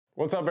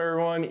What's up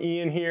everyone,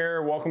 Ian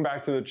here. Welcome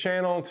back to the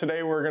channel.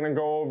 Today we're gonna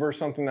go over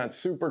something that's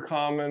super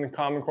common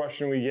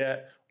question we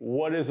get.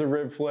 What is a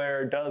rib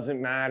flare? Does it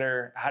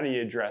matter? How do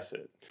you address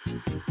it?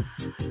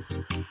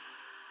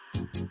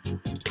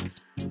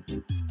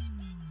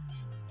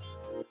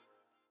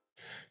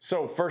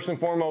 So first and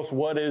foremost,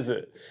 what is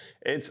it?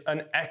 It's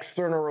an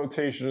external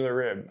rotation of the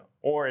rib,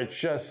 or it's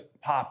just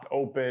popped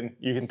open.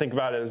 You can think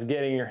about it as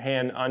getting your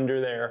hand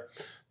under there.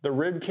 The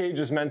rib cage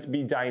is meant to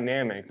be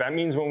dynamic. That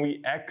means when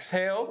we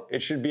exhale,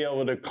 it should be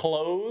able to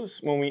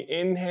close. When we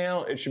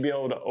inhale, it should be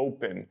able to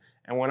open.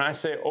 And when I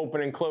say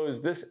open and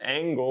close, this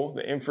angle,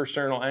 the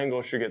infrasternal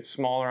angle, should get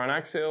smaller on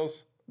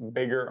exhales,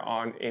 bigger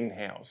on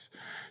inhales.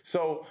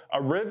 So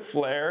a rib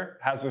flare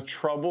has a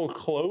trouble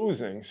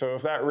closing. So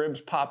if that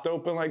rib's popped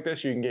open like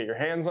this, you can get your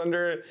hands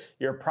under it,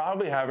 you're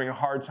probably having a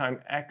hard time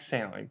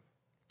exhaling.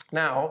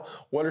 Now,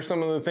 what are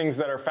some of the things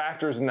that are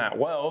factors in that?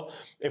 Well,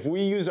 if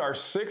we use our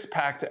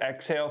six-pack to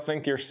exhale,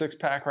 think your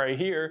six-pack right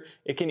here,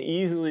 it can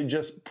easily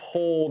just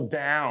pull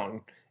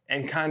down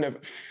and kind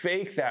of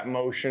fake that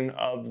motion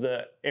of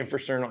the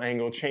infrasternal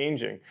angle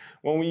changing.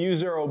 When we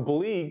use our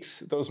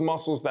obliques, those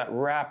muscles that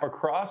wrap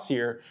across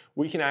here,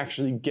 we can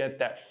actually get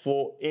that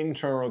full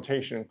internal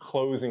rotation and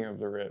closing of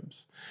the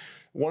ribs.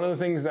 One of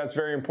the things that's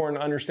very important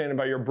to understand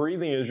about your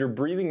breathing is your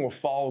breathing will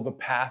follow the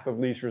path of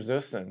least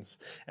resistance.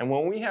 And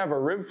when we have a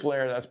rib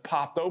flare that's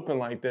popped open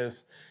like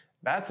this,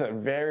 that's a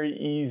very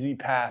easy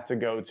path to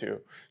go to.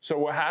 So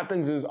what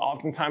happens is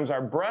oftentimes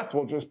our breath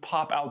will just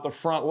pop out the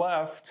front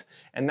left,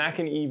 and that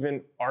can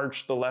even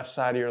arch the left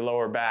side of your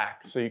lower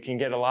back. So you can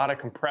get a lot of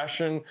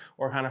compression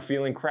or kind of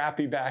feeling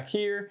crappy back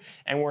here,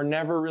 and we're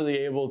never really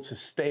able to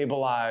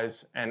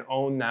stabilize and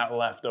own that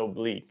left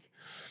oblique.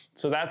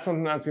 So that's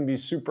something that's gonna be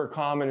super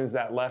common, is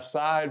that left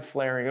side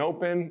flaring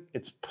open.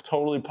 It's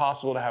totally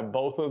possible to have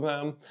both of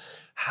them.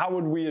 How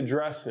would we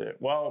address it?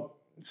 Well,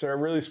 it's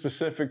really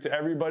specific to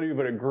everybody,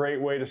 but a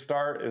great way to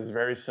start is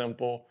very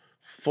simple.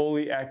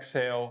 Fully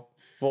exhale,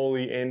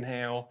 fully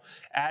inhale.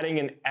 Adding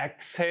an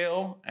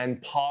exhale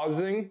and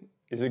pausing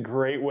is a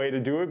great way to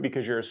do it,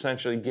 because you're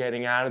essentially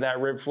getting out of that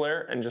rib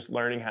flare and just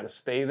learning how to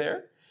stay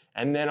there.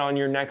 And then on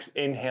your next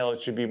inhale,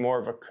 it should be more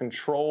of a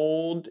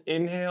controlled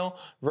inhale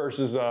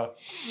versus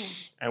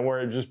and where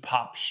it just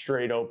pops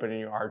straight open and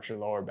you arch your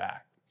lower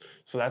back.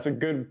 So that's a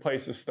good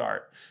place to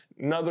start.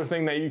 Another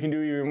thing that you can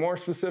do even more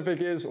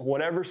specific is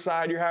whatever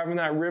side you're having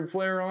that rib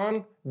flare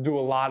on, do a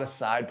lot of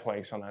side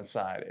planks on that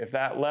side. If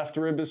that left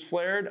rib is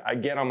flared, I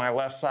get on my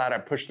left side, I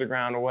push the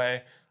ground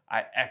away,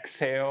 I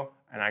exhale,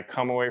 and I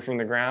come away from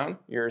the ground.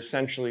 You're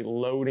essentially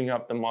loading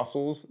up the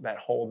muscles that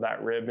hold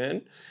that rib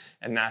in,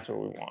 and that's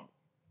what we want.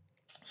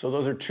 So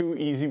those are two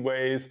easy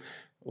ways.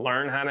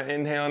 Learn how to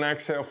inhale and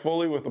exhale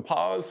fully with a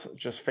pause.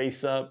 Just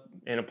face up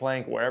in a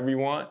plank, wherever you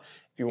want.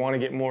 If you want to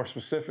get more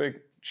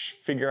specific,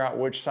 figure out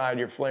which side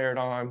you're flared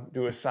on.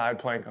 Do a side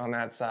plank on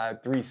that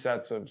side. 3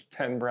 sets of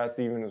 10 breaths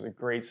even is a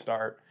great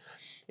start.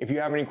 If you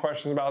have any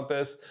questions about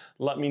this,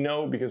 let me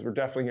know, because we're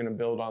definitely going to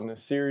build on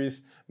this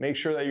series. Make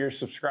sure that you're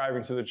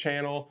subscribing to the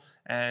channel,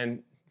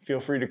 and feel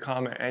free to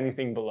comment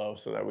anything below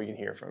so that we can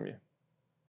hear from you.